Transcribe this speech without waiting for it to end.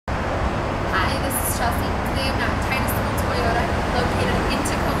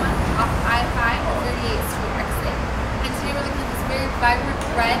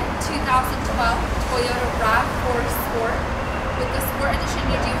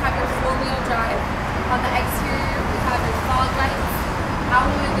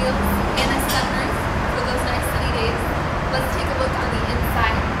alloy wheels and a sunroof for those nice sunny days. Let's take a look on the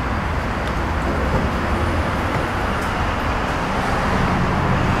inside.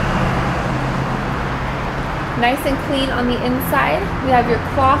 Nice and clean on the inside. We have your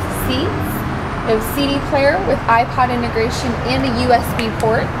cloth seats. We have CD player with iPod integration and a USB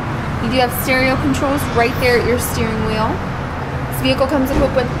port. You do have stereo controls right there at your steering wheel. This vehicle comes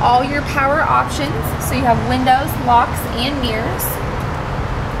equipped with all your power options, so you have windows, locks, and mirrors.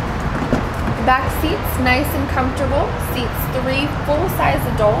 The back seats, nice and comfortable, seats 3 full-size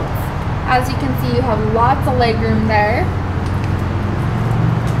adults. As you can see, you have lots of legroom there.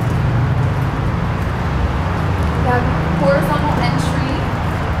 You have horizontal entry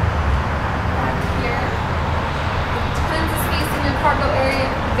back here. Tons of space in your cargo area.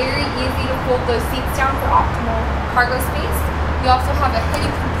 Very easy to fold those seats down for optimal cargo space. You also have a hidden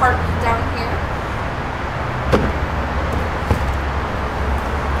compartment down here.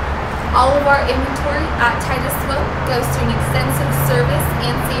 All of our inventory at Titus-Will goes through an extensive service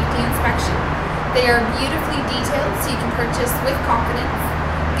and safety inspection. They are beautifully detailed so you can purchase with confidence.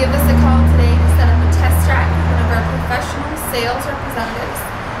 Give us a call today